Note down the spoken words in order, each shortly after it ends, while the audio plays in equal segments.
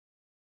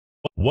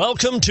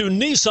Welcome to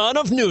Nissan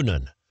of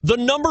Newnan, the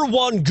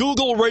 #1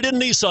 Google-rated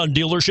Nissan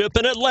dealership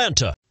in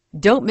Atlanta.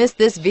 Don't miss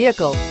this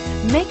vehicle.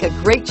 Make a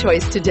great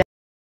choice today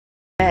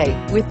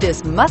with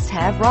this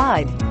must-have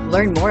ride.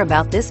 Learn more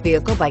about this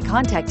vehicle by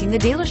contacting the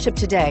dealership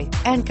today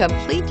and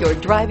complete your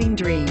driving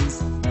dreams,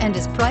 and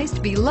is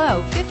priced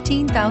below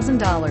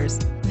 $15,000.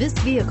 This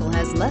vehicle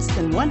has less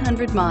than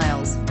 100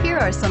 miles. Here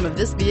are some of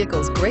this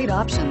vehicle's great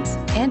options: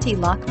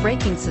 anti-lock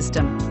braking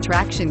system,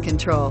 traction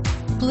control,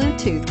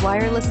 Bluetooth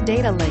wireless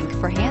data link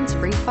for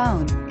hands-free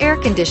phone, air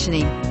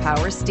conditioning,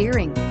 power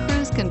steering,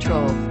 cruise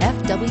control,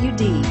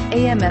 FWD,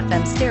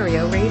 AM/FM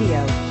stereo radio,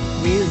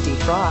 rear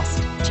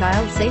defrost,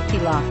 child safety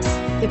locks.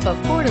 If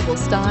affordable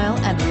style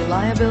and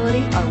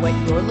reliability are what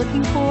you're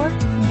looking for,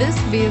 this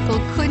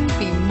vehicle couldn't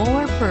be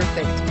more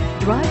perfect.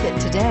 Drive it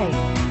today.